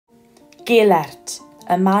Gelert,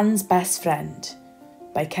 A Man's Best Friend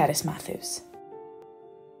by Cerys Matthews.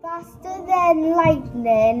 Faster than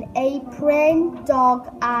lightning, a prince,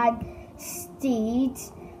 dog and steed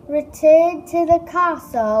returned to the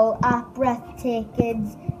castle at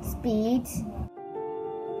breathtaking speed.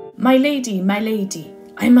 My lady,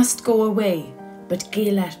 I must go away, but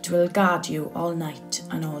Gelert will guard you all night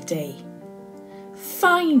and all day.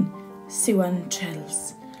 Fine, Suan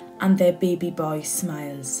trills, and their baby boy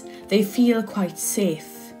smiles. They feel quite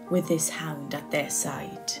safe with this hound at their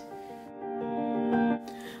side.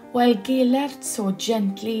 While Gelert so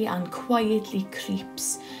gently and quietly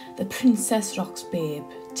creeps, the princess rocks babe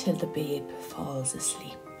till the babe falls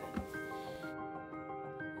asleep.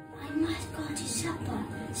 I must go to supper.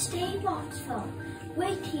 Stay watchful.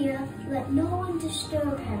 Wait here. Let no one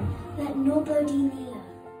disturb him. Let nobody near.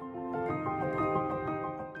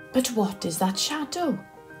 But what is that shadow?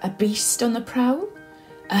 A beast on the prowl?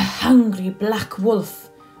 A hungry black wolf?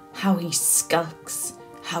 How he skulks,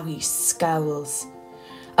 how he scowls.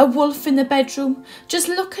 A wolf in the bedroom, just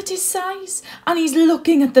look at his size, and he's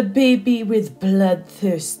looking at the baby with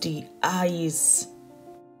bloodthirsty eyes.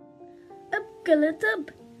 Up, Gelert, up,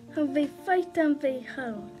 and they fight and they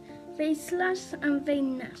howl, they slash and they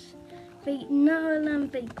gnash, they gnarl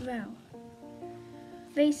and they growl.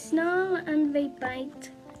 They snarl and they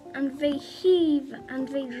bite, and they heave and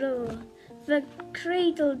they roar. The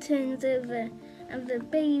cradle turns over, and the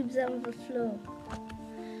babe's on the floor.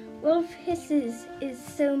 Wolf hisses, is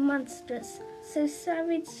so monstrous, so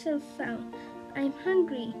savage, so foul. I'm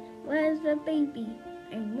hungry, where's the baby?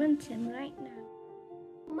 I want him right now.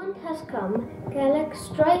 The moment has come. Gelert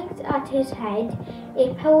strikes at his head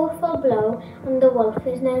a powerful blow, and the wolf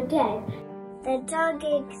is now dead. The dog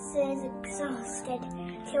is exhausted,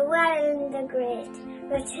 Tywyn the Great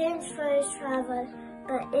returns for his travel,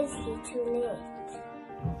 but is he too late?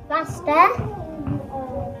 Faster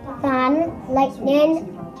than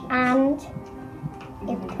lightning, and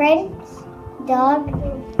a prince, dog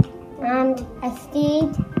and a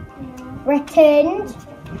steed returned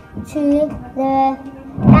to the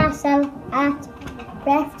castle at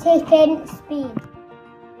breathtaking speed.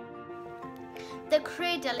 The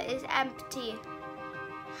cradle is empty.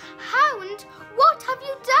 Hound, what have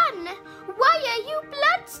you done? Why are you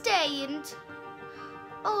blood-stained?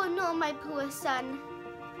 Oh no, my poor son.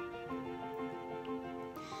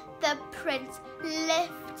 The prince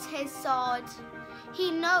lifts his sword.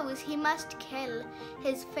 He knows he must kill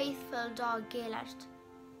his faithful dog Gelert,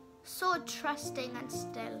 so trusting and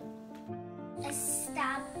still. A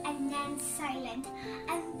stab and then silent,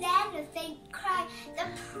 and then they cry. The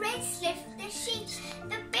prince lifts the sheet,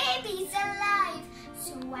 the baby's alive.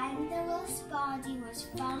 So when the wolf's body was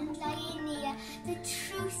found lying near, the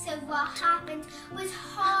truth of what happened was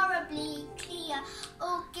horribly clear.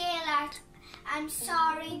 Oh, Gelert, I'm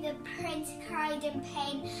sorry, the prince cried in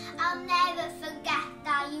pain. I'll never forget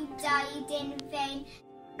that you died in vain.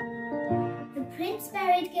 The prince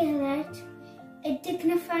buried Gelert, a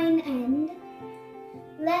dignified end.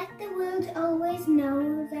 Let the world always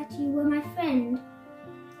know that you were my friend.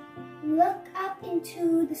 Look up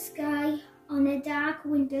into the sky on a dark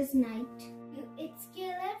winter's night. It's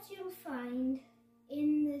Gelert you'll find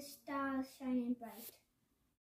in the stars shining bright.